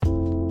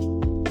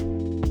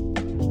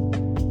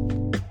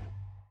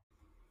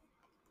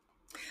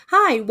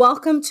Hi,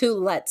 welcome to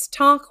Let's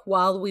Talk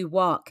While We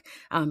Walk.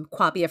 I'm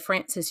Quabia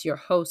Francis, your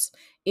host.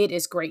 It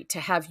is great to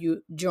have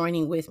you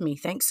joining with me.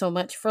 Thanks so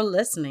much for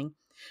listening.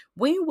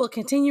 We will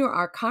continue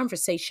our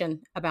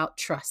conversation about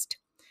trust.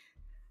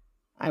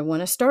 I want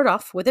to start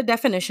off with a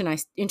definition. I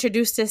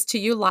introduced this to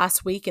you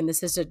last week, and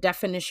this is a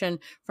definition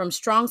from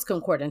Strong's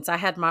Concordance. I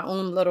had my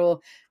own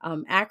little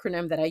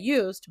acronym that I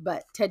used,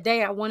 but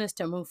today I want us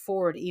to move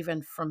forward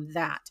even from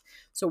that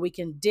so we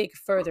can dig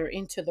further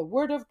into the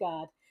Word of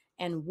God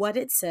and what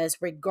it says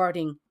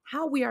regarding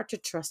how we are to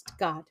trust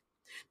God.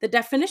 The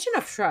definition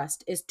of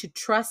trust is to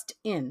trust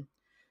in,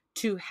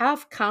 to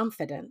have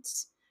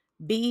confidence,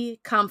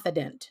 be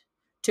confident,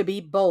 to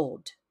be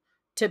bold,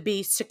 to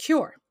be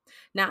secure.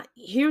 Now,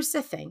 here's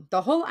the thing,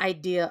 the whole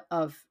idea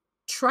of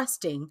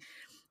trusting,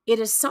 it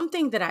is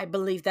something that I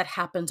believe that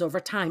happens over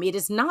time. It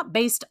is not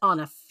based on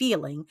a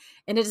feeling,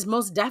 and it is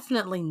most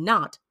definitely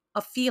not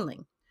a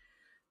feeling.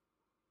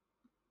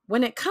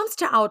 When it comes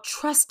to our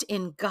trust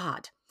in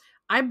God,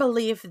 I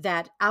believe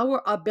that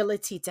our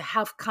ability to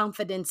have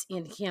confidence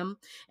in Him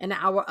and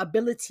our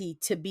ability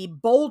to be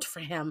bold for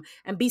Him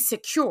and be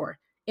secure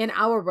in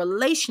our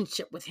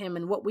relationship with Him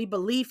and what we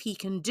believe He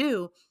can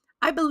do,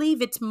 I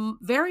believe it's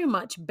very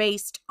much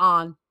based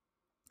on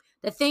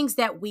the things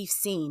that we've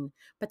seen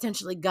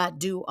potentially God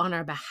do on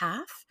our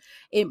behalf.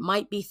 It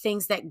might be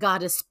things that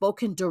God has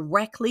spoken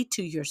directly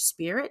to your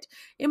spirit.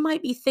 It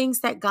might be things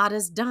that God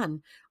has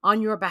done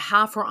on your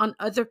behalf or on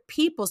other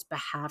people's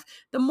behalf.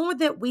 The more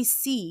that we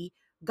see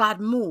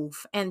God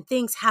move and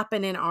things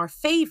happen in our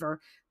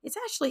favor, it's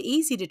actually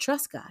easy to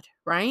trust God,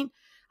 right?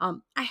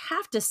 I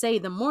have to say,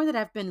 the more that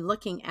I've been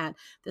looking at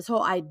this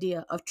whole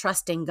idea of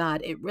trusting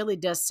God, it really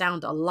does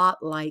sound a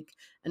lot like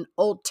an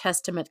Old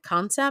Testament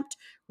concept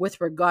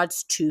with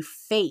regards to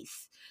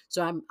faith.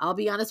 So I'll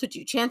be honest with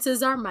you.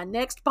 Chances are my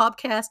next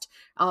podcast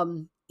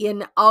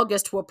in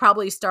August will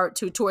probably start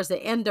towards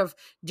the end of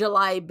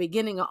July,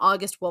 beginning of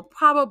August will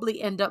probably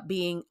end up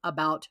being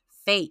about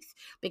faith,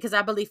 because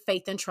I believe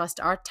faith and trust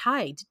are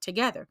tied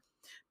together.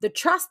 The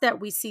trust that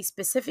we see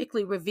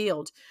specifically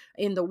revealed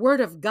in the Word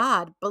of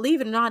God,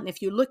 believe it or not, and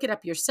if you look it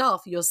up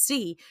yourself, you'll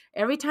see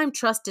every time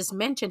trust is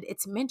mentioned,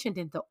 it's mentioned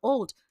in the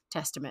Old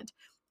Testament.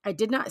 I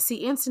did not see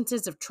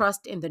instances of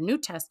trust in the New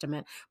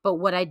Testament, but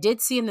what I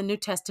did see in the New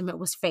Testament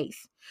was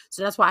faith.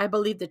 So that's why I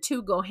believe the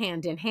two go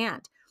hand in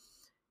hand.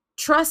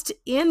 Trust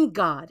in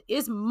God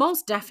is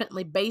most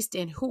definitely based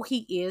in who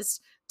He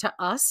is to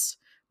us,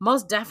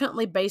 most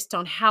definitely based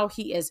on how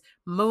He is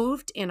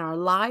moved in our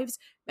lives,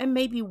 and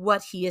maybe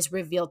what He has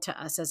revealed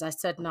to us, as I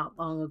said not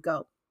long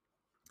ago.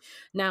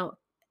 Now,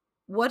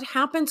 what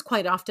happens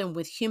quite often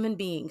with human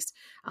beings,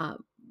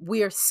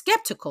 we're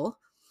skeptical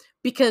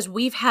because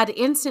we've had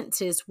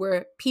instances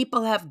where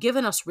people have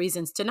given us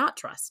reasons to not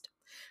trust.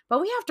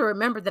 But we have to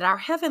remember that our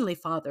Heavenly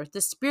Father,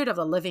 the Spirit of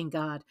the living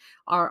God,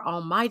 our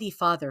Almighty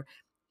Father,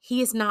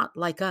 He is not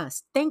like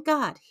us. Thank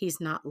God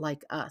He's not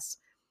like us.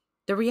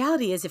 The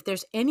reality is, if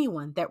there's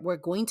anyone that we're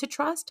going to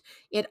trust,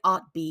 it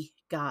ought be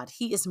God.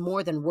 He is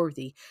more than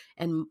worthy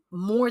and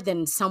more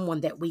than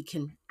someone that we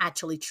can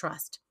actually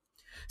trust.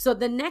 So,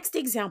 the next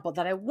example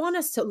that I want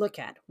us to look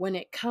at when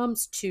it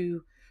comes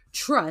to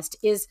trust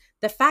is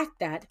the fact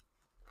that,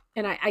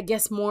 and I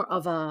guess more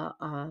of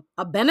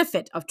a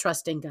benefit of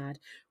trusting God.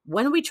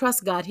 When we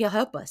trust God, He'll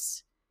help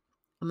us.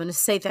 I'm going to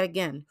say that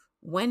again.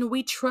 When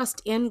we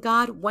trust in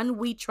God, when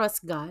we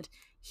trust God,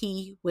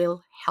 He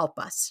will help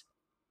us.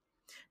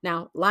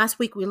 Now, last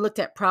week we looked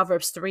at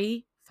Proverbs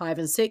 3, 5,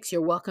 and 6.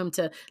 You're welcome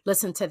to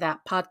listen to that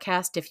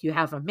podcast if you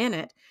have a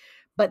minute.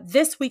 But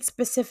this week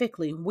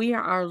specifically, we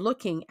are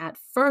looking at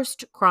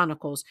First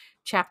Chronicles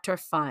chapter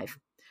 5.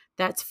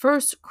 That's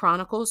First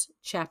Chronicles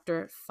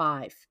chapter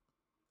 5.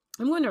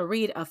 I'm going to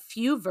read a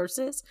few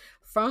verses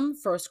from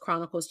First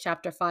Chronicles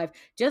chapter 5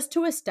 just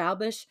to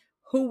establish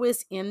who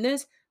is in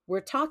this.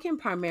 We're talking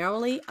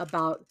primarily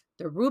about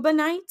the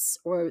Reubenites,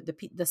 or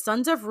the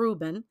sons of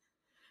Reuben,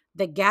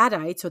 the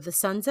Gadites, or the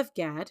sons of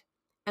Gad,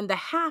 and the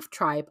half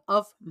tribe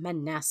of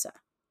Manasseh.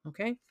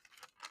 Okay?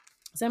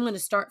 So I'm going to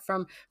start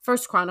from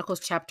First Chronicles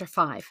chapter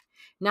 5.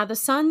 Now the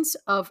sons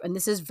of, and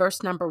this is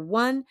verse number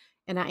 1,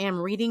 and I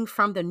am reading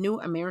from the New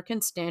American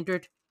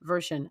Standard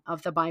Version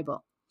of the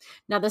Bible.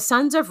 Now the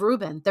sons of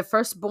Reuben, the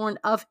firstborn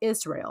of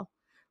Israel,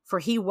 for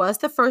he was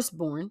the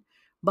firstborn,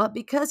 but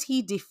because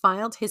he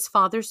defiled his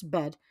father's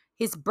bed,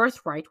 his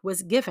birthright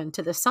was given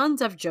to the sons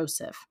of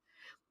Joseph,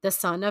 the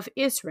son of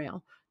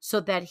Israel, so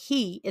that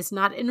he is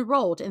not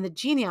enrolled in the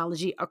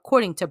genealogy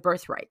according to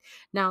birthright.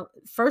 Now,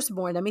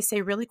 firstborn, let me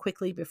say really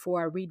quickly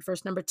before I read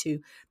verse number 2,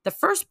 the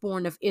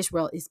firstborn of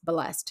Israel is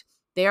blessed.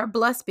 They are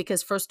blessed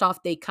because, first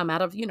off, they come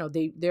out of,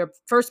 they're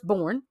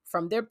firstborn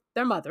from their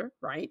mother,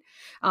 right?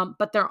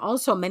 But they're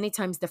also, many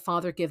times the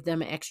father gives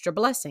them an extra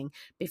blessing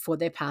before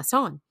they pass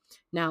on.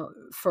 Now,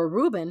 for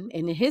Reuben,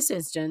 in his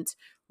instance,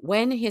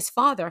 when his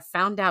father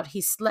found out he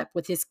slept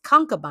with his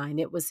concubine,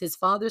 it was his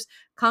father's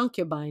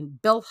concubine,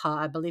 Bilhah,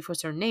 I believe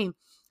was her name.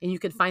 And you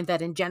can find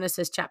that in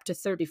Genesis chapter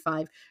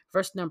 35,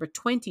 verse number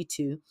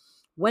 22.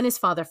 When his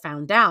father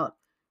found out,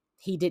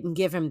 he didn't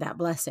give him that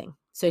blessing.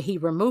 So he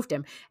removed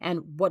him,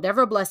 and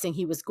whatever blessing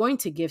he was going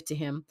to give to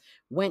him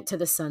went to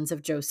the sons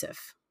of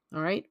Joseph,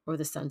 all right, or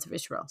the sons of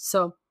Israel.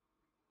 So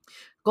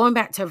going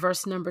back to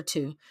verse number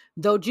 2,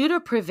 though Judah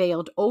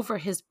prevailed over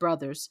his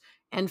brothers,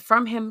 and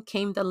from him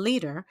came the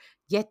leader,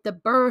 yet the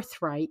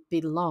birthright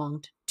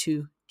belonged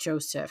to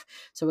Joseph.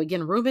 So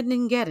again, Reuben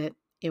didn't get it.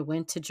 It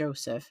went to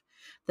Joseph.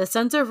 The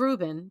sons of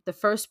Reuben, the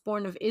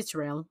firstborn of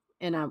Israel,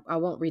 and I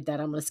won't read that.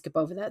 I'm going to skip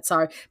over that.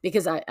 Sorry,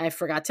 because I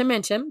forgot to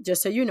mention,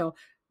 just so you know,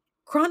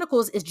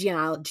 Chronicles is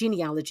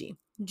genealogy.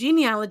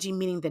 Genealogy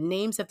meaning the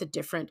names of the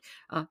different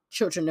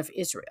children of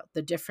Israel,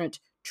 the different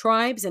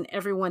tribes and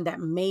everyone that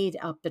made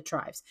up the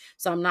tribes.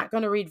 So I'm not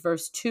going to read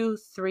verse 2,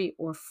 3,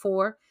 or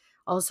 4.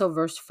 Also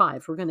verse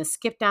 5. We're going to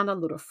skip down a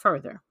little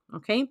further.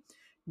 Okay.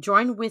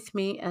 Join with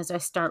me as I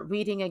start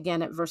reading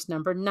again at verse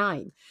number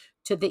 9.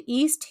 To the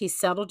east, he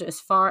settled as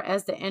far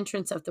as the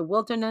entrance of the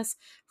wilderness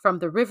from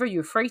the river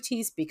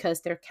Euphrates,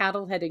 because their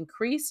cattle had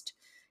increased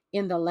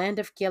in the land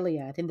of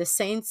Gilead. In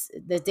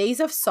the days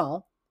of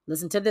Saul,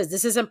 listen to this.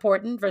 This is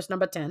important. Verse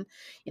number 10.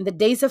 In the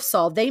days of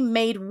Saul, they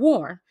made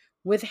war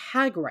with the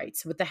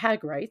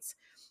Hagrites,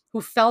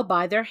 who fell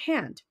by their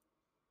hand,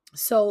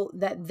 so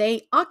that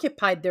they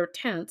occupied their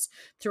tents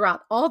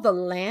throughout all the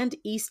land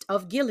east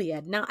of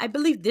Gilead. Now, I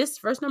believe this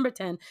verse number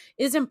 10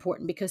 is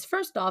important because,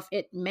 first off,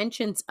 it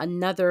mentions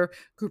another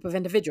group of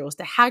individuals,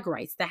 the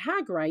Hagrites. The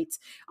Hagrites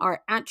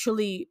are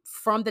actually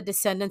from the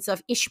descendants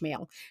of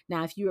Ishmael.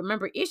 Now, if you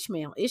remember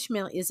Ishmael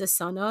is a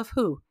son of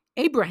who?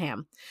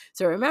 Abraham.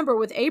 So remember,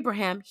 with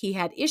Abraham, he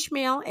had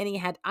Ishmael and he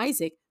had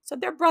Isaac. So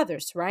they're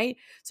brothers, right?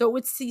 So it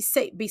would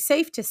be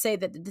safe to say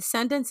that the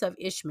descendants of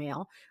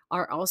Ishmael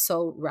are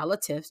also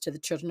relatives to the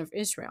children of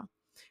Israel.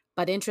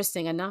 But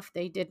interesting enough,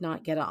 they did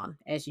not get on,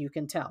 as you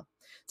can tell.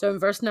 So in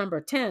verse number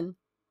 10,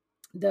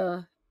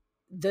 the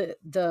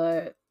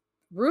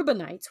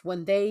Reubenites,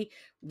 when they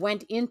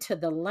went into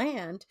the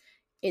land,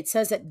 it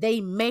says that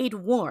they made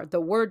war.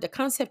 The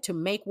concept to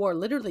make war,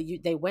 literally,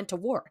 they went to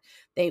war.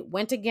 They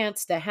went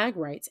against the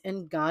Hagrites,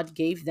 and God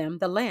gave them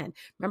the land.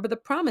 Remember, the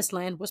promised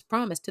land was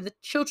promised to the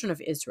children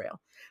of Israel.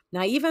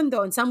 Now, even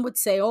though, and some would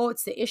say, oh,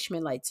 it's the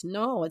Ishmaelites.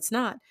 No, it's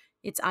not.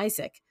 It's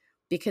Isaac.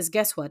 Because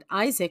guess what?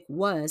 Isaac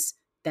was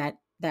that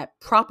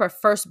proper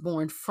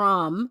firstborn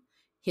from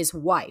his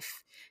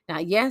wife. Now,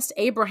 yes,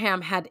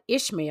 Abraham had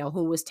Ishmael,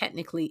 who was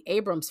technically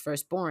Abram's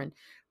firstborn,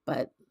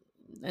 but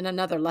in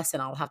another lesson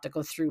I'll have to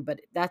go through,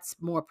 but that's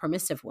more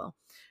permissive will.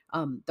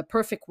 The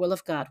perfect will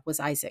of God was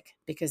Isaac,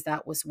 because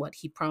that was what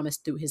he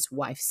promised through his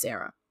wife,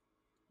 Sarah.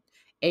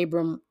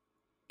 Abram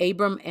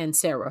and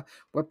Sarah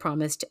were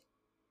promised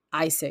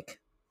Isaac.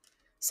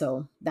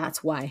 So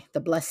that's why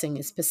the blessing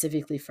is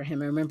specifically for him.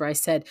 Remember, I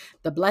said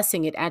the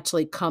blessing, it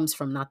actually comes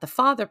from not the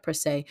father per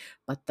se,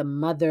 but the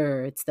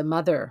mother. It's the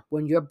mother.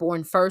 When you're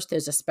born first,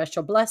 there's a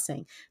special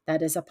blessing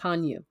that is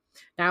upon you.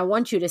 Now, I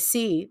want you to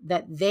see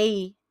that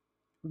they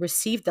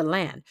received the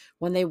land.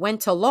 When they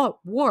went to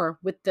war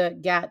with the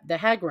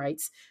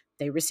Hagrites,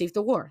 they received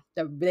the war.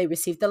 They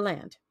received the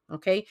land.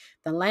 Okay,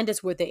 the land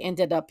is where they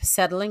ended up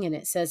settling, and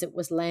it says it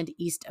was land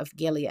east of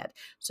Gilead.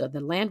 So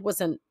the land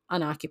wasn't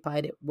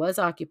unoccupied; it was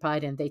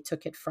occupied, and they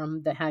took it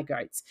from the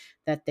Hagrites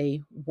that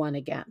they won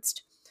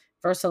against.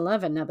 Verse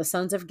 11, now the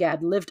sons of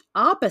Gad lived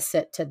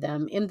opposite to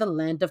them in the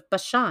land of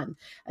Bashan,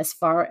 as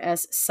far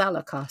as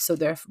Salakah. So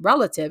their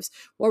relatives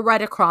were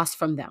right across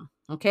from them.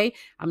 Okay,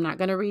 I'm not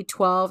going to read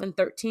 12 and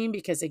 13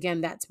 because,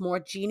 again, that's more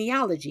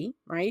genealogy,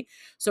 right?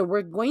 So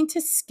we're going to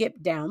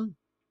skip down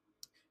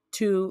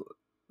to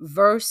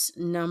I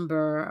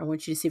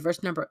want you to see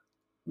verse number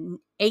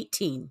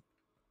 18.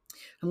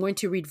 I'm going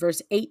to read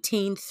verse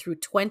 18 through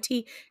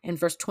 20, and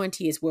verse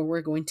 20 is where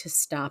we're going to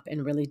stop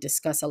and really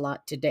discuss a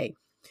lot today.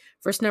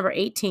 Verse number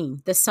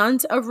 18, the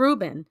sons of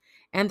Reuben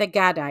and the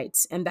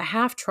Gadites and the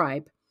half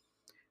tribe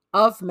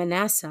of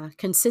Manasseh,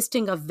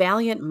 consisting of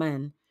valiant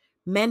men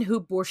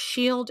who bore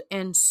shield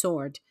and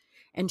sword,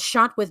 and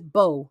shot with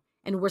bow,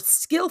 and were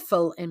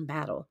skillful in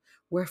battle,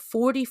 were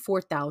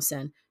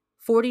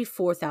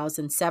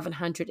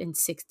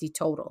 44,760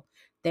 total.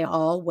 They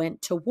all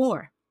went to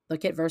war.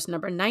 Look at verse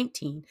number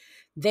 19.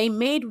 They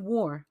made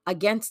war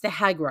against the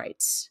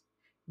Hagrites,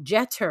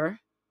 Jeter,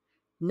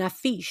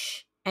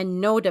 Naphish,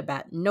 and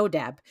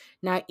Nodab.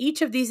 Now,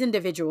 each of these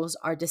individuals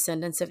are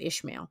descendants of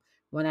Ishmael.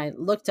 When I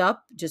looked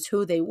up just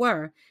who they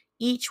were,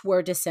 each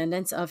were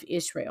descendants of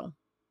Ishmael.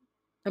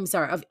 And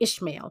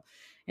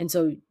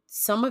so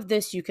some of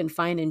this you can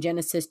find in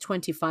Genesis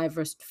 25,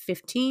 verse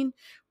 15,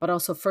 but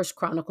also 1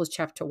 Chronicles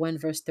chapter 1,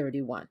 verse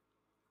 31.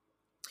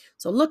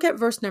 So look at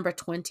verse number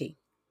 20.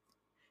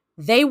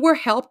 They were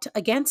helped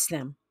against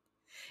them,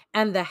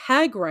 and the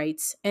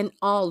Hagrites and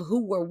all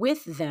who were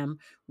with them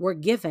were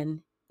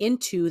given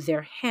into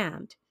their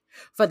hand.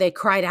 For they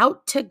cried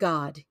out to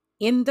God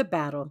in the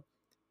battle.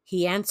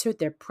 He answered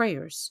their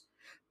prayers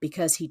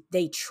because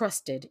they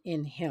trusted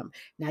in him.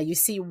 Now you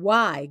see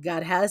why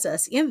God has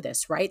us in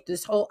this, right?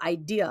 This whole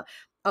idea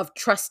of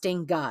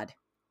trusting God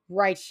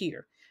right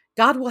here.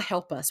 God will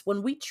help us.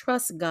 When we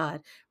trust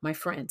God, my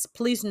friends,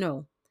 please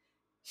know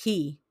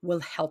he will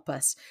help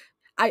us.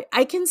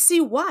 I can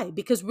see why,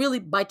 because really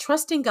by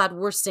trusting God,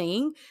 we're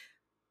saying,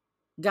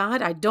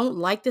 God, I don't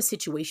like the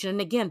situation.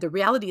 And again, the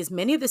reality is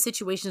many of the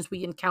situations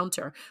we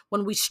encounter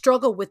when we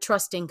struggle with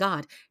trusting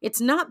God,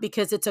 it's not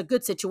because it's a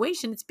good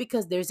situation. It's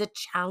because there's a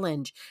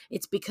challenge.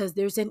 It's because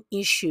there's an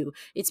issue.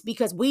 It's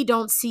because we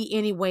don't see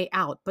any way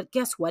out. But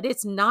guess what?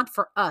 It's not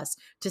for us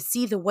to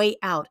see the way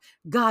out.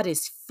 God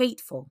is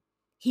faithful.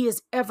 He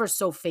is ever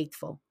so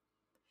faithful.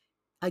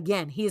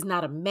 Again, he is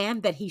not a man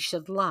that he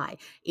should lie.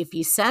 If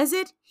he says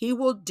it, he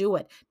will do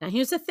it. Now,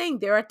 here's the thing.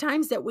 There are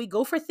times that we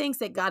go for things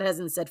that God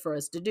hasn't said for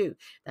us to do.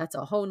 That's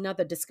a whole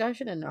nother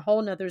discussion and a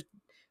whole nother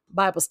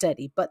Bible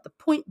study. But the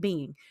point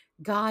being,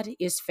 God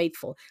is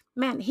faithful.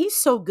 Man, he's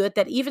so good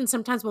that even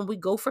sometimes when we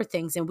go for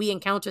things and we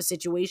encounter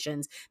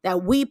situations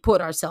that we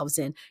put ourselves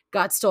in,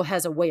 God still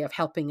has a way of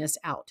helping us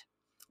out.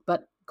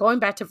 But going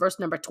back to verse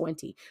number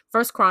 20,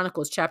 First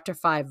Chronicles chapter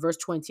 5, verse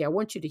 20, I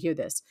want you to hear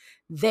this.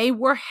 They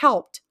were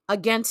helped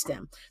against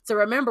them. So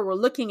remember, we're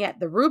looking at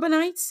the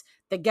Reubenites,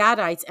 the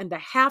Gadites, and the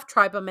half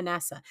tribe of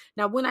Manasseh.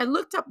 Now, when I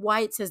looked up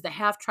why it says the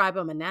half tribe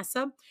of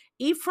Manasseh,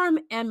 Ephraim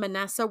and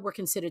Manasseh were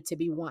considered to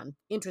be one.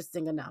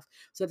 Interesting enough.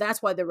 So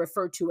that's why they're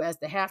referred to as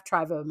the half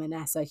tribe of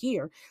Manasseh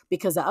here,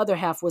 because the other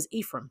half was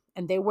Ephraim,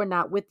 and they were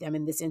not with them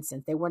in this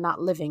instance. They were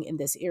not living in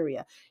this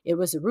area. It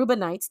was the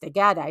Reubenites, the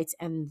Gadites,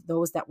 and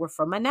those that were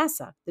from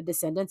Manasseh, the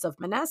descendants of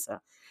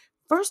Manasseh.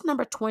 Verse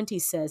number 20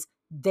 says,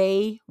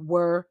 they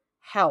were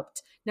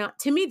helped. Now,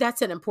 to me,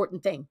 that's an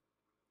important thing.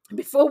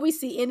 Before we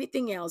see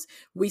anything else,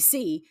 we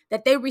see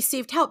that they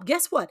received help.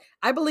 Guess what?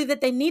 I believe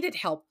that they needed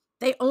help.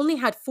 They only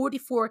had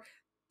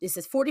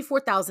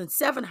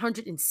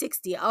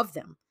 44,760 of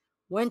them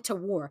went to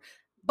war.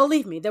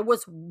 Believe me, there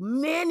was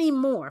many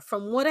more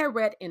from what I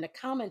read in a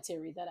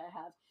commentary that I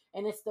have,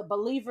 and it's the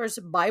Believer's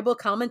Bible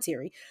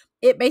Commentary.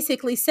 It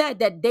basically said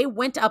that they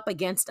went up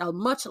against a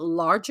much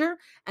larger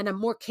and a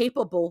more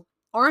capable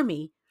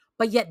army,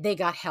 but yet they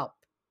got help.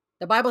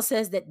 The Bible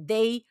says that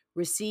they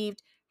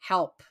received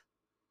help.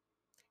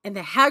 And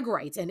the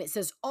Hagrites, and it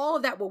says all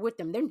that were with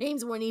them. Their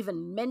names weren't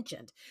even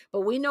mentioned,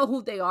 but we know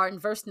who they are in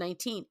verse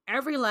 19.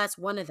 Every last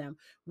one of them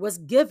was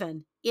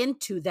given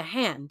into the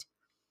hand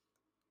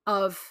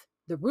of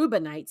the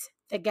Reubenites,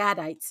 the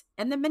Gadites,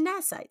 and the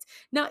Manassites.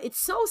 Now, it's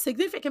so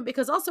significant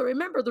because also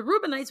remember, the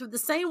Reubenites were the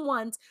same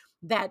ones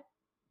that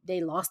they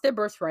lost their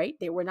birthright.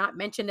 They were not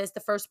mentioned as the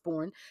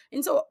firstborn.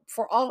 And so,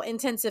 for all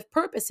intensive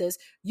purposes,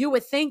 you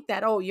would think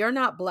that, oh, you're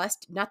not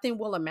blessed. Nothing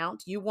will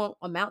amount. You won't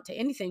amount to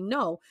anything.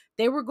 No,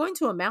 they were going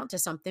to amount to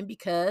something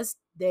because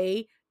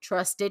they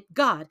trusted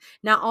God.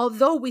 Now,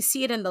 although we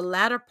see it in the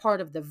latter part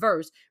of the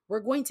verse, we're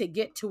going to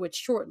get to it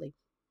shortly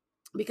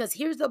because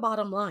here's the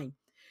bottom line.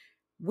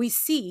 We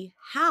see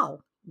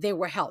how they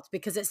were helped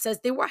because it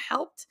says they were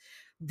helped.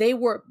 They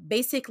were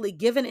basically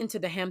given into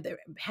the hand, the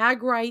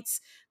Hagrites,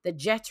 the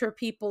Jeter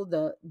people,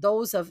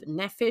 those of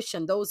Nephish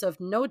and those of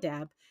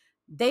Nodab,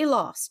 they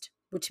lost,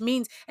 which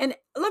means, and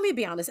let me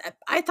be honest,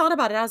 I thought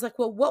about it. I was like,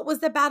 well, what was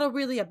the battle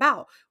really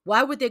about?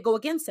 Why would they go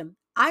against them?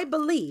 I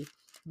believe,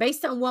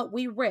 based on what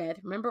we read,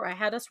 remember I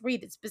had us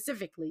read it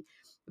specifically,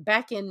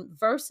 back in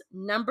verse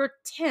number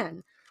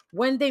 10,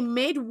 when they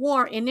made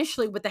war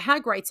initially with the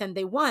Hagrites and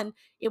they won,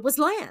 it was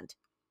land.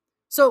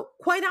 So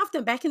quite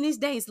often back in these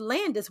days,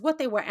 land is what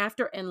they were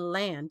after, and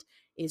land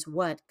is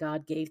what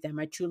God gave them.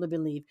 I truly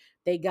believe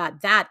they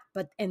got that,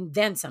 but and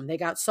then some. They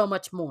got so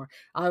much more.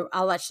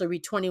 I'll actually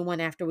read 21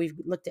 after we've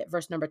looked at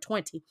verse number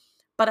 20.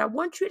 But I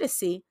want you to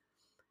see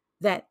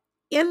that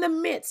in the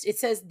midst, it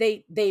says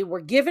they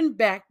were given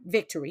back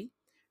victory,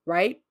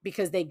 right?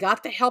 Because they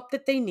got the help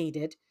that they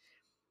needed.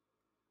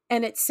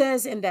 And it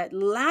says in that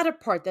latter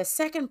part, the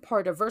second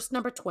part of verse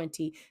number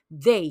 20,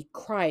 they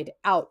cried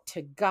out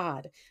to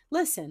God.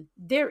 Listen,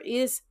 there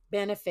is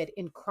benefit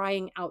in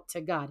crying out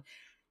to God.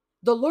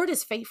 The Lord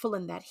is faithful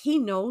in that He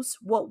knows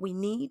what we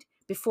need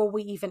before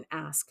we even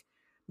ask.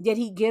 Yet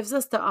He gives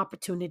us the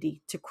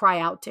opportunity to cry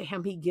out to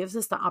Him. He gives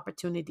us the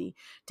opportunity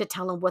to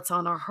tell Him what's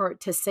on our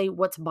heart, to say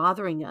what's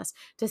bothering us,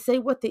 to say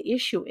what the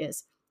issue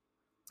is.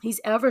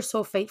 He's ever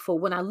so faithful.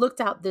 When I looked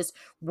out this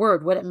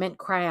word, what it meant,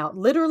 cry out,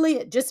 literally,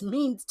 it just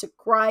means to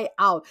cry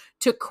out,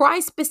 to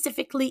cry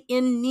specifically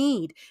in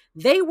need.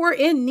 They were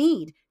in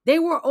need. They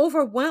were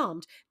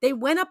overwhelmed. They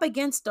went up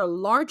against a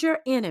larger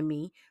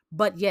enemy,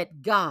 but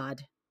yet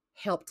God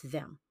helped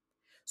them.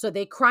 So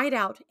they cried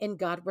out and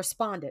God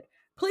responded.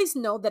 Please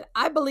know that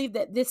I believe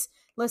that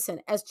listen,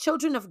 as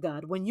children of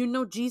God, when you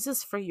know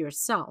Jesus for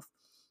yourself,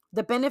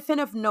 the benefit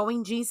of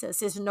knowing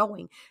Jesus is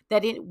knowing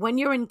that when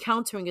you're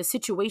encountering a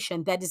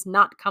situation that is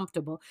not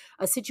comfortable,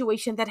 a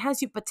situation that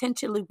has you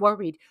potentially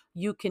worried,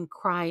 you can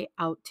cry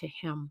out to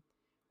Him.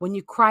 When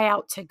you cry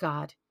out to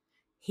God,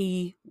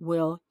 He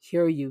will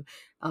hear you.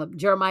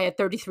 Jeremiah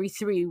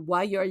 33:3,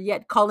 while you're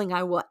yet calling,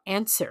 I will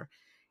answer.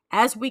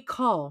 As we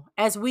call,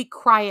 as we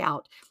cry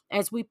out,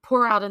 as we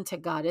pour out into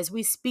God, as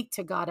we speak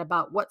to God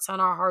about what's on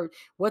our heart,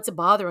 what's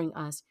bothering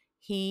us,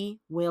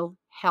 He will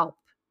help.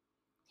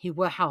 He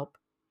will help.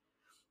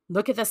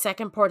 Look at the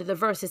second part of the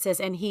verse. It says,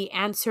 and He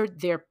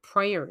answered their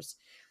prayers.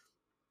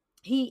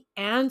 He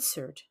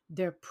answered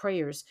their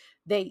prayers.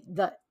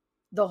 The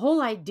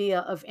whole idea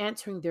of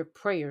answering their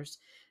prayers,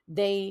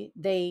 they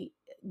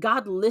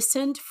God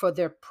listened for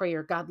their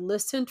prayer. God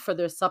listened for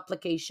their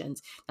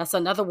supplications. That's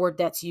another word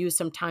that's used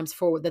sometimes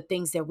for the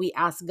things that we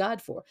ask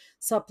God for.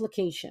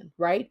 Supplication,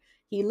 right?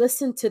 He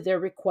listened to their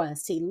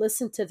request. He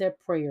listened to their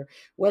prayer,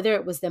 whether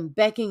it was them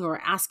begging or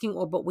asking,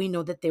 or but we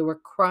know that they were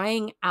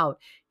crying out.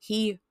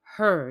 He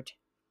heard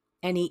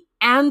and he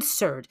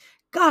answered.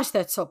 Gosh,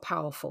 that's so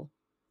powerful.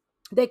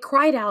 They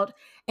cried out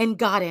and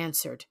God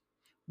answered.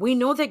 We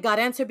know that God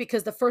answered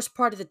because the first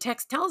part of the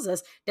text tells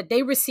us that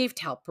they received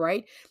help,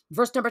 right?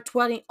 Verse number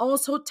 20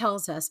 also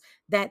tells us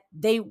that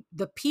the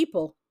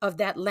people of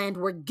that land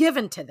were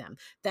given to them.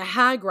 The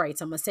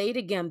Hagrites, I'm going to say it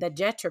again, the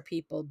Jeter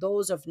people,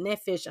 those of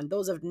Nephish and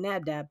those of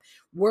Nadab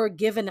were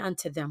given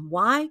unto them.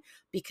 Why?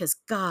 Because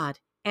God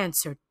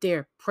answered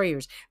their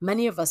prayers.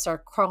 Many of us are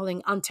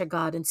crawling unto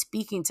God and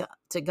speaking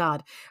to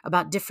God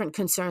about different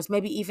concerns,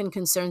 maybe even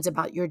concerns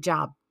about your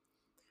job.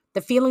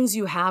 The feelings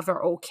you have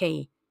are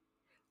okay,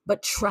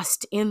 but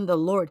trust in the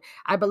Lord.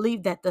 I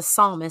believe that the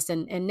psalmist,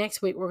 and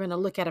next week we're going to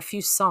look at a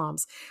few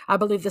psalms. I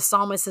believe the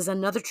psalmist is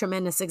another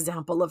tremendous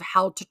example of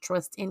how to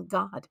trust in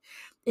God.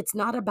 It's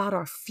not about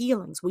our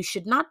feelings. We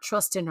should not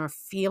trust in our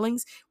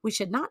feelings. We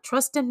should not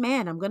trust in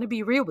man. I'm going to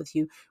be real with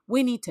you.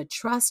 We need to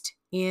trust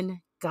in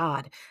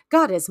God.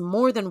 God is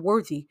more than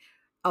worthy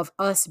of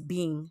us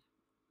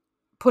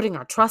putting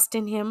our trust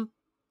in him.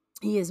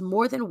 He is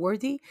more than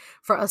worthy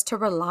for us to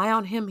rely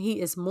on him.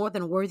 He is more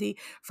than worthy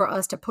for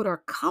us to put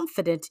our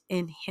confidence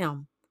in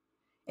him.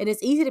 And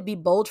it's easy to be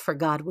bold for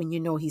God when you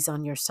know he's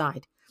on your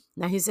side.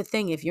 Now, here's the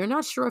thing. If you're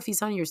not sure if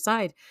he's on your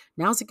side,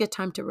 now's a good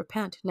time to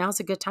repent. Now's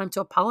a good time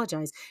to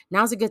apologize.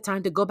 Now's a good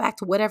time to go back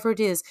to whatever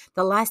it is,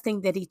 the last thing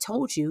that he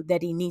told you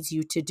that he needs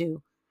you to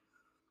do.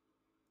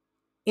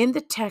 In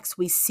the text,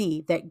 we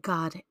see that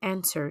God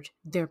answered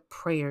their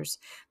prayers.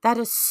 That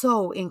is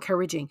so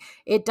encouraging.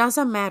 It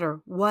doesn't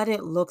matter what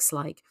it looks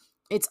like.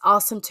 It's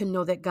awesome to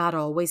know that God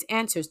always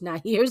answers.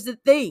 Now, here's the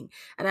thing,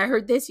 and I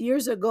heard this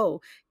years ago.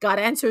 God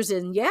answers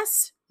in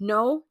yes,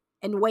 no,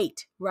 and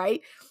wait,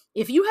 right?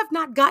 If you have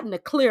not gotten a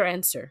clear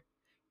answer,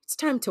 it's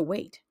time to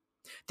wait.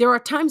 There are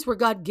times where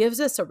God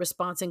gives us a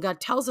response and God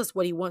tells us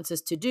what he wants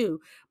us to do,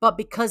 but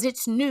because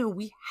it's new,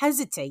 we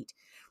hesitate.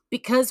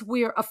 Because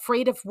we're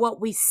afraid of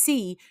what we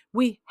see,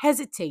 we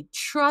hesitate.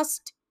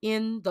 Trust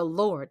in the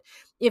Lord.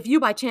 If you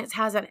by chance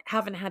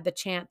haven't had the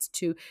chance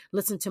to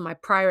listen to my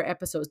prior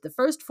episodes, the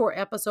first 4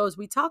 episodes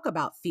we talk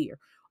about fear.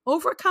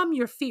 Overcome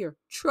your fear.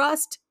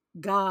 Trust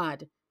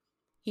God.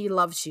 He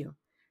loves you.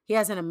 He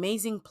has an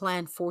amazing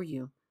plan for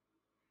you.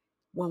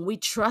 When we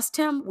trust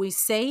him, we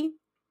say,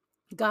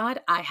 God,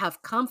 I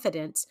have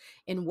confidence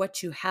in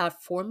what you have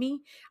for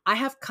me. I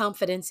have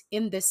confidence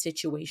in this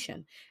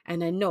situation,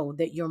 and I know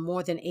that you're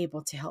more than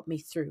able to help me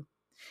through.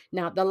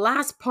 Now, the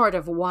last part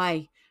of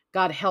why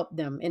God helped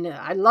them, and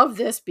I love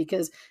this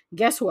because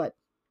guess what?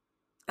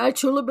 I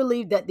truly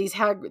believe that these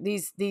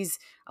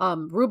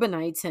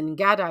Reubenites and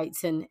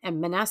Gadites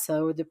and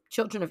Manasseh, or the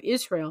children of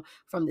Israel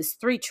from these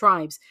 3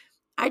 tribes,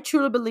 I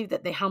truly believe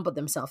that they humbled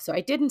themselves. So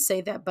I didn't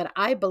say that, but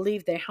I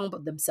believe they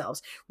humbled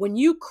themselves. When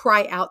you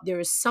cry out, there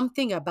is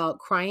something about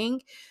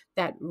crying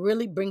that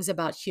really brings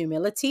about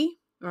humility,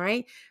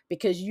 right?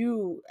 Because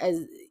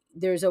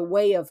there's a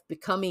way of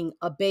becoming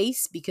a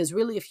base, because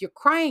really, if you're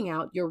crying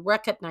out, you're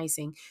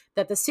recognizing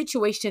that the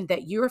situation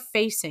that you're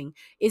facing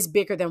is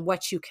bigger than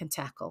what you can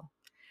tackle.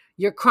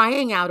 You're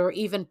crying out or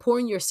even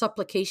pouring your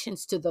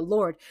supplications to the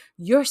Lord.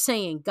 You're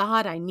saying,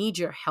 God, I need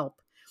your help.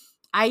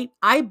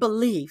 I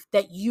believe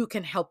that you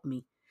can help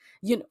me.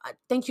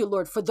 Thank you,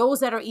 Lord, for those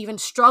that are even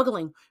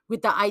struggling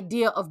with the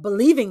idea of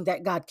believing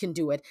that God can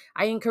do it.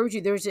 I encourage you.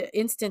 There's an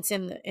instance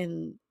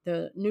in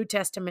the New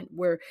Testament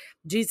where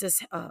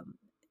Jesus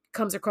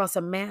comes across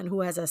a man who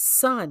has a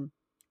son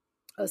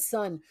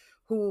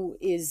who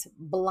is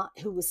blind,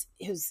 who's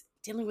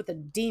dealing with a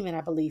demon, I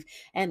believe,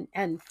 and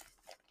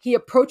he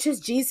approaches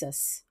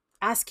Jesus,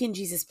 asking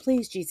Jesus,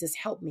 please, Jesus,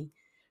 help me.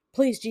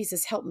 Please,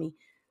 Jesus, help me.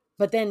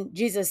 But then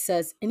Jesus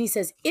says, and he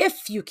says,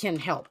 if you can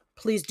help,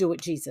 please do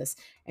it, Jesus.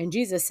 And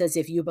Jesus says,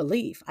 if you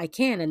believe, I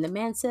can. And the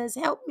man says,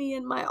 help me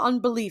in my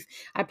unbelief.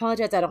 I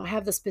apologize. I don't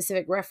have the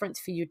specific reference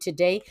for you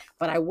today,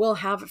 but I will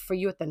have it for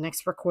you at the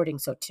next recording.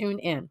 So tune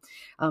in.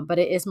 But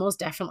it is most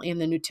definitely in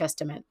the New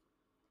Testament.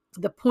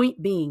 The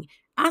point being,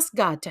 ask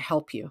God to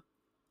help you.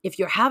 If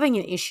you're having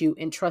an issue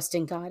in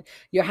trusting God,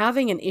 you're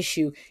having an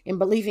issue in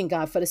believing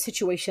God for the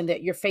situation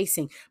that you're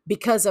facing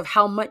because of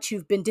how much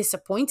you've been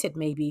disappointed,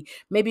 maybe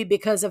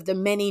because of the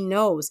many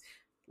no's.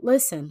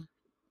 Listen,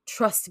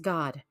 trust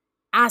God.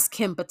 Ask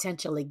him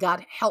potentially,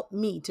 God, help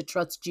me to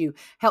trust you.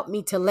 Help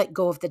me to let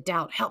go of the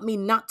doubt. Help me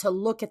not to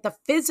look at the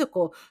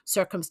physical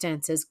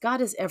circumstances.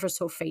 God is ever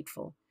so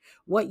faithful.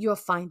 What you'll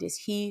find is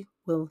he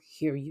will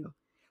hear you.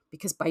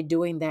 Because by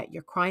doing that,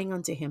 you're crying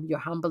unto him, you're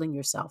humbling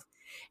yourself,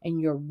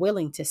 and you're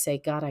willing to say,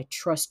 God, I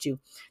trust you.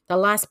 The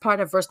last part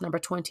of verse number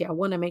 20, I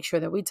want to make sure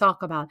that we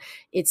talk about.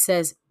 It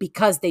says,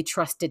 because they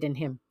trusted in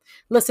him.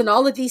 Listen,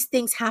 all of these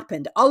things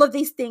happened. All of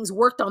these things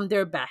worked on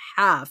their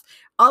behalf.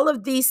 All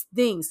of these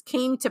things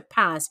came to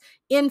pass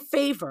in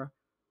favor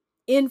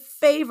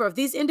of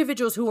these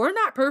individuals who are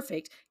not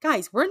perfect.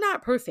 Guys, we're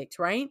not perfect,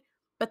 right?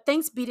 But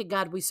thanks be to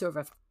God, we serve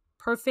a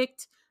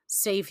perfect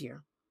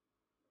Savior.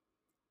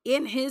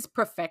 In his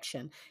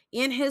perfection,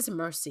 in his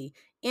mercy,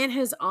 in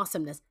his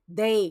awesomeness,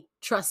 they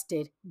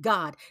trusted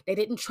God. They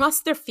didn't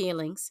trust their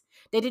feelings.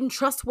 They didn't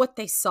trust what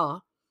they saw.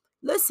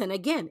 Listen,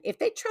 again, if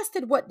they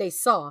trusted what they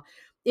saw,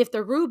 if the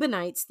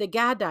Reubenites, the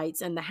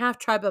Gadites, and the half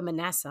tribe of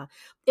Manasseh,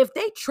 if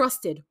they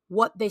trusted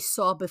what they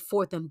saw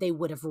before them, they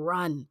would have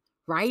run,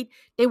 right?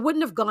 They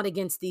wouldn't have gone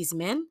against these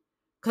men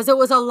because there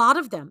was a lot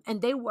of them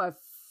and they were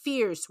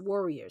fierce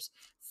warriors,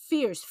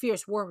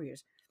 fierce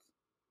warriors,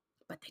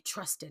 but they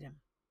trusted him.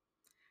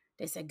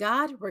 They said,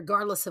 God,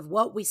 regardless of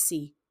what we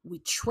see, we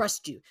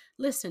trust you.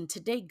 Listen,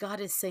 today God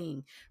is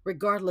saying,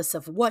 regardless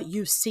of what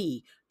you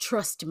see,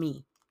 trust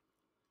me.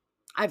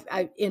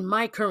 In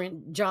my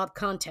current job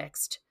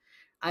context,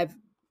 I've,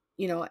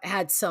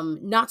 had some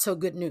not so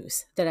good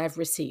news that I've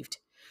received.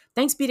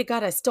 Thanks be to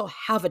God, I still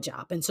have a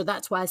job. And so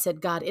that's why I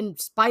said, God, in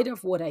spite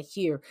of what I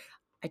hear,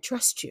 I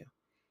trust you.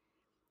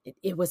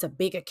 It was a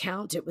big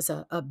account. It was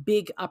a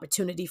big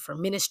opportunity for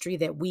ministry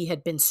that we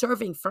had been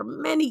serving for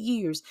many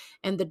years,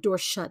 and the door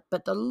shut.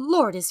 But the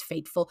Lord is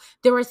faithful.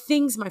 There are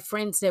things, my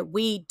friends, that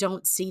we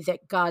don't see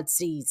that God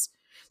sees.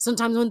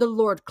 Sometimes when the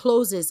Lord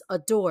closes a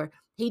door,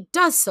 he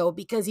does so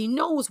because he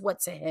knows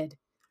what's ahead.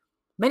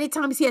 Many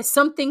times he has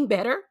something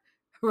better,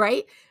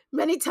 right?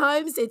 Many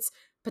times it's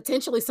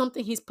potentially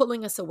something he's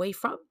pulling us away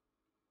from.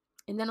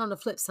 And then on the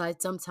flip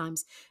side,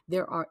 sometimes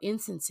there are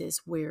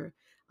instances where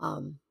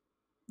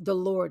the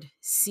Lord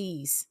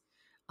sees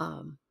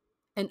um,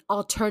 an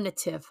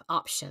alternative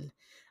option,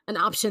 an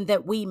option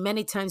that we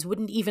many times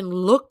wouldn't even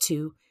look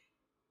to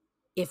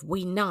if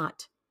we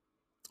not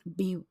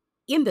be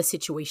in the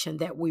situation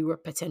that we were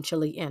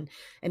potentially in.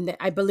 And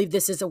I believe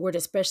this is a word,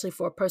 especially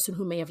for a person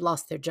who may have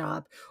lost their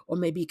job, or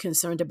may be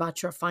concerned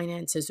about your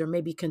finances, or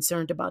maybe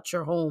concerned about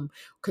your home,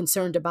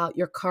 concerned about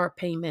your car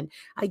payment.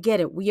 I get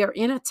it. We are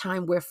in a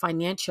time where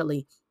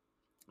financially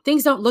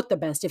things don't look the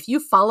best. If you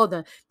follow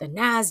the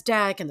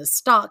NASDAQ and the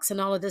stocks and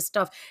all of this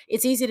stuff,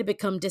 it's easy to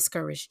become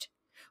discouraged.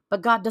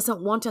 But God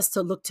doesn't want us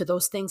to look to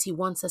those things. He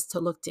wants us to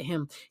look to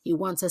him. He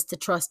wants us to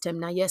trust him.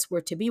 Now, yes, we're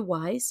to be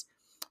wise.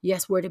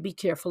 Yes, we're to be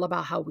careful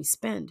about how we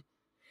spend.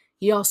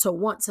 He also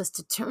wants us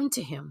to turn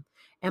to him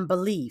and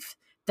believe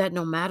that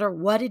no matter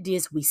what it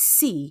is we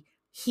see,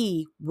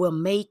 he will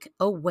make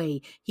a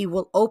way. He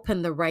will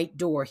open the right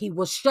door. He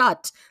will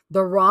shut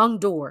the wrong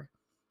door.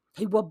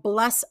 He will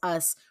bless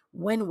us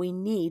when we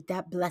need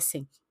that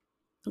blessing.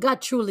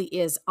 God truly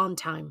is on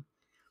time.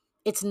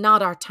 It's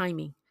not our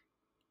timing.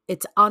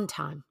 It's on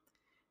time.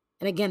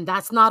 And again,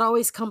 that's not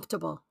always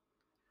comfortable,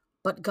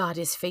 but God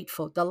is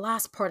faithful. The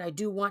last part I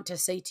do want to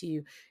say to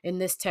you in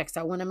this text,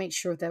 I want to make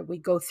sure that we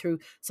go through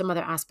some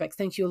other aspects.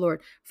 Thank you,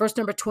 Lord. Verse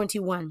number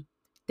 21,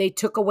 they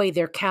took away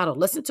their cattle.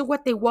 Listen to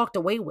what they walked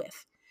away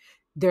with.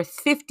 Their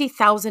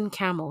 50,000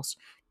 camels,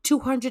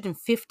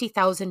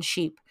 250,000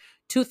 sheep,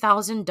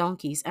 2,000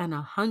 donkeys, and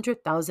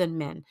 100,000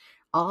 men,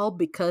 all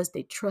because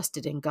they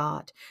trusted in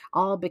God,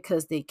 all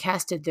because they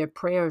casted their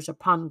prayers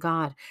upon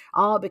God,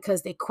 all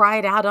because they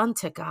cried out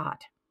unto God.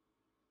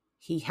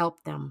 He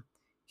helped them,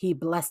 he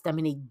blessed them,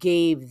 and he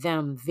gave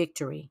them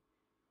victory.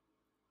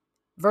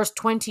 Verse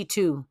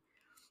 22.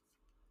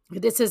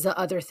 This is the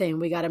other thing.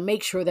 We got to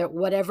make sure that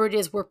whatever it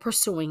is we're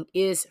pursuing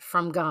is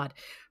from God.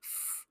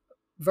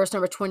 Verse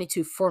number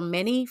 22, for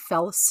many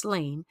fell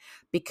slain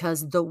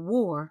because the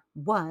war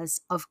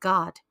was of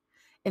God,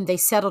 and they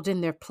settled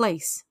in their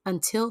place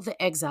until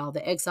the exile.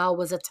 The exile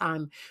was a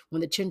time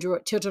when the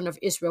children of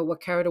Israel were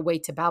carried away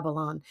to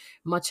Babylon.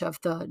 Much of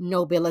the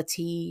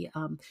nobility,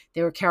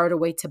 they were carried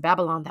away to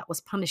Babylon. That was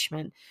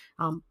punishment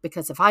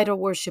because of idol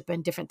worship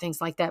and different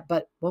things like that,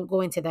 but won't go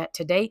into that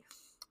today.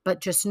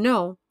 But just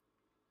know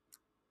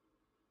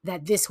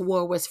that this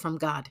war was from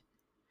God.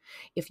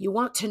 If you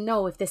want to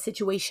know if the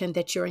situation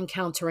that you're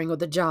encountering or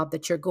the job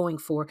that you're going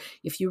for,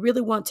 if you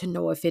really want to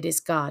know if it is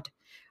God,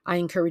 I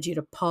encourage you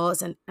to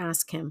pause and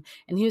ask him.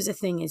 And here's the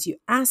thing is you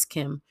ask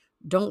him,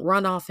 don't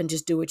run off and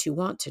just do what you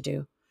want to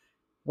do.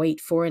 Wait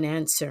for an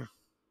answer.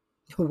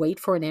 Wait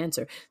for an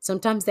answer.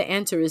 Sometimes the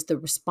answer is the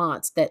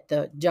response that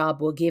the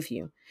job will give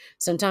you.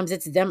 Sometimes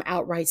it's them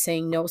outright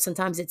saying no.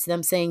 Sometimes it's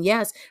them saying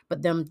yes,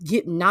 but them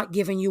not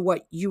giving you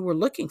what you were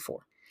looking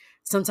for.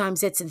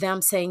 Sometimes it's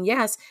them saying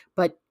yes,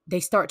 but they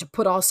start to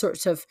put all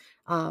sorts of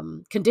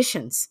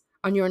conditions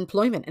on your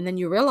employment. And then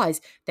you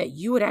realize that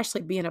you would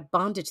actually be in a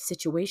bondage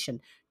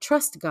situation.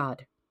 Trust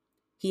God.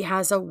 He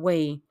has a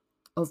way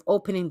of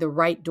opening the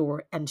right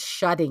door and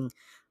shutting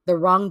the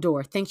wrong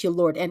door. Thank you,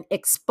 Lord. And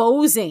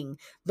exposing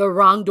the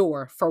wrong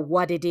door for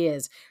what it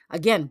is.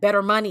 Again,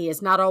 better money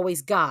is not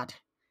always God.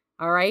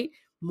 All right.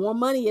 More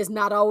money is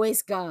not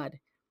always God.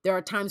 There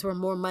are times where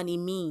more money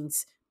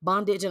means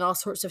bondage and all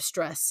sorts of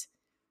stress.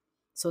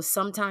 So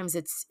sometimes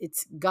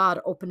it's God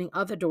opening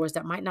other doors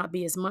that might not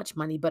be as much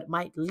money, but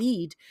might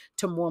lead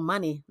to more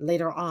money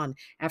later on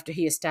after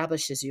he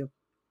establishes you.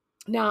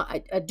 Now,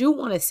 I do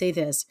want to say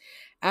this.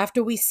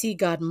 After we see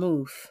God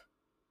move,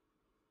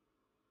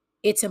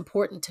 it's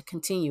important to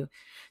continue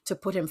to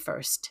put him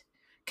first.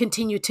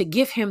 Continue to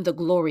give him the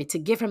glory, to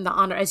give him the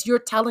honor. As you're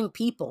telling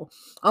people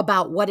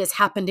about what has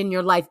happened in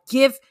your life,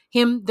 give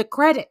him the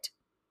credit.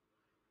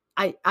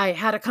 I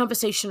had a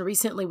conversation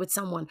recently with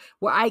someone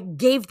where I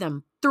gave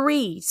them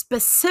 3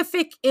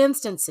 specific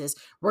instances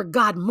where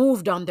God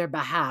moved on their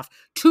behalf.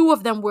 2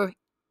 of them were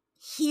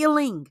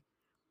healing,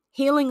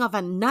 healing of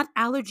a nut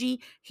allergy,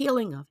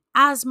 healing of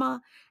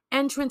asthma,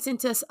 entrance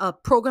into a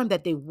program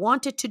that they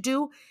wanted to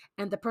do.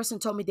 And the person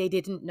told me they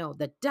didn't know.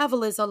 The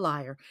devil is a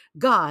liar.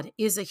 God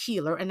is a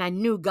healer. And I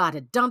knew God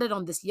had done it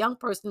on this young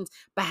person's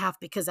behalf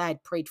because I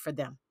had prayed for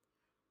them.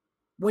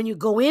 When you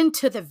go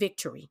into the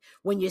victory,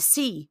 when you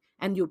see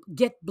and you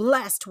get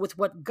blessed with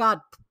what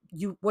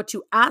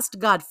you asked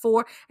God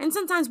for, and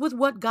sometimes with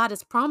what God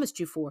has promised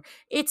you for,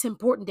 it's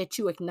important that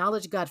you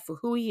acknowledge God for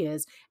who he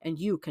is and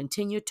you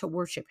continue to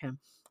worship him.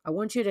 I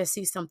want you to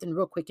see something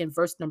real quick in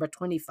verse number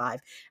 25.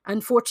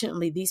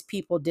 Unfortunately, these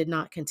people did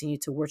not continue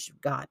to worship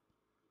God.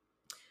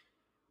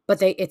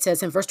 But it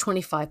says in verse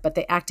 25, but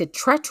they acted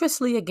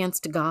treacherously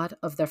against God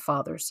of their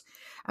fathers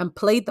and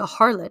played the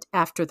harlot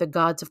after the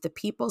gods of the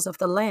peoples of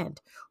the land,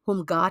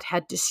 whom God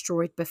had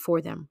destroyed before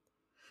them.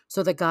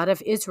 So the God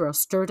of Israel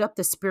stirred up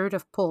the spirit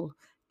of Pul,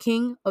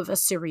 king of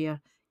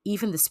Assyria,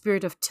 even the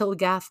spirit of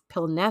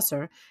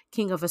Tilgath-Pilneser,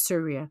 king of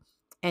Assyria,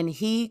 and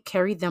he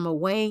carried them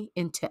away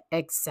into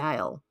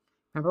exile.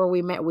 Remember,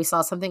 we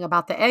saw something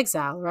about the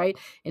exile, right?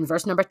 In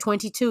verse number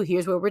 22,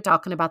 here's where we're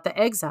talking about the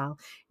exile,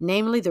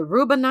 namely the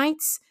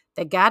Reubenites,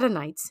 the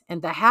Gadites,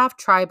 and the half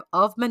tribe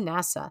of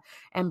Manasseh,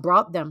 and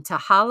brought them to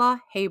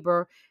Hala,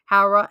 Habor,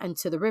 Hara, and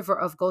to the river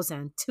of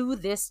Gozan to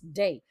this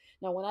day.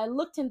 Now, when I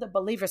looked in the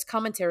Believer's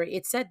commentary,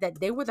 it said that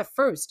they were the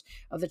first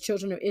of the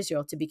children of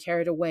Israel to be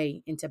carried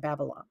away into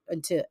Babylon,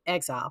 into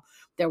exile.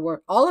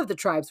 All of the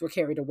tribes were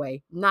carried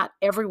away, not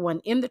everyone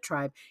in the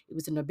tribe. It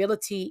was the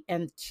nobility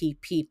and key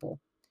people.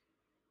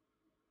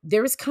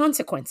 There is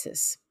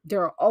consequences.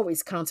 There are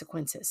always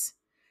consequences.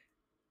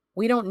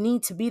 We don't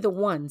need to be the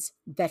ones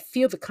that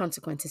feel the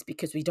consequences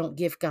because we don't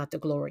give God the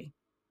glory.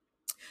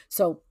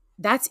 So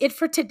that's it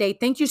for today.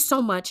 Thank you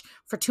so much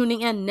for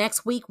tuning in.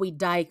 Next week, we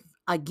dive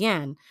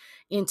again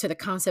into the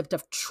concept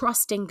of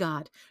trusting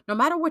God. No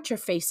matter what you're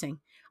facing,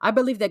 I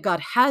believe that God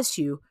has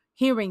you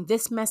hearing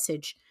this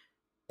message,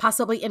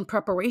 possibly in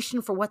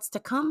preparation for what's to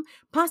come,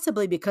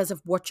 possibly because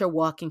of what you're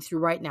walking through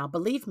right now.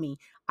 Believe me,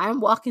 I'm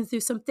walking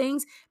through some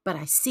things, but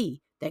I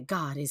see that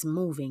God is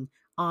moving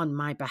on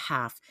my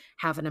behalf.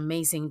 Have an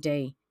amazing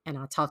day, and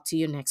I'll talk to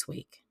you next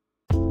week.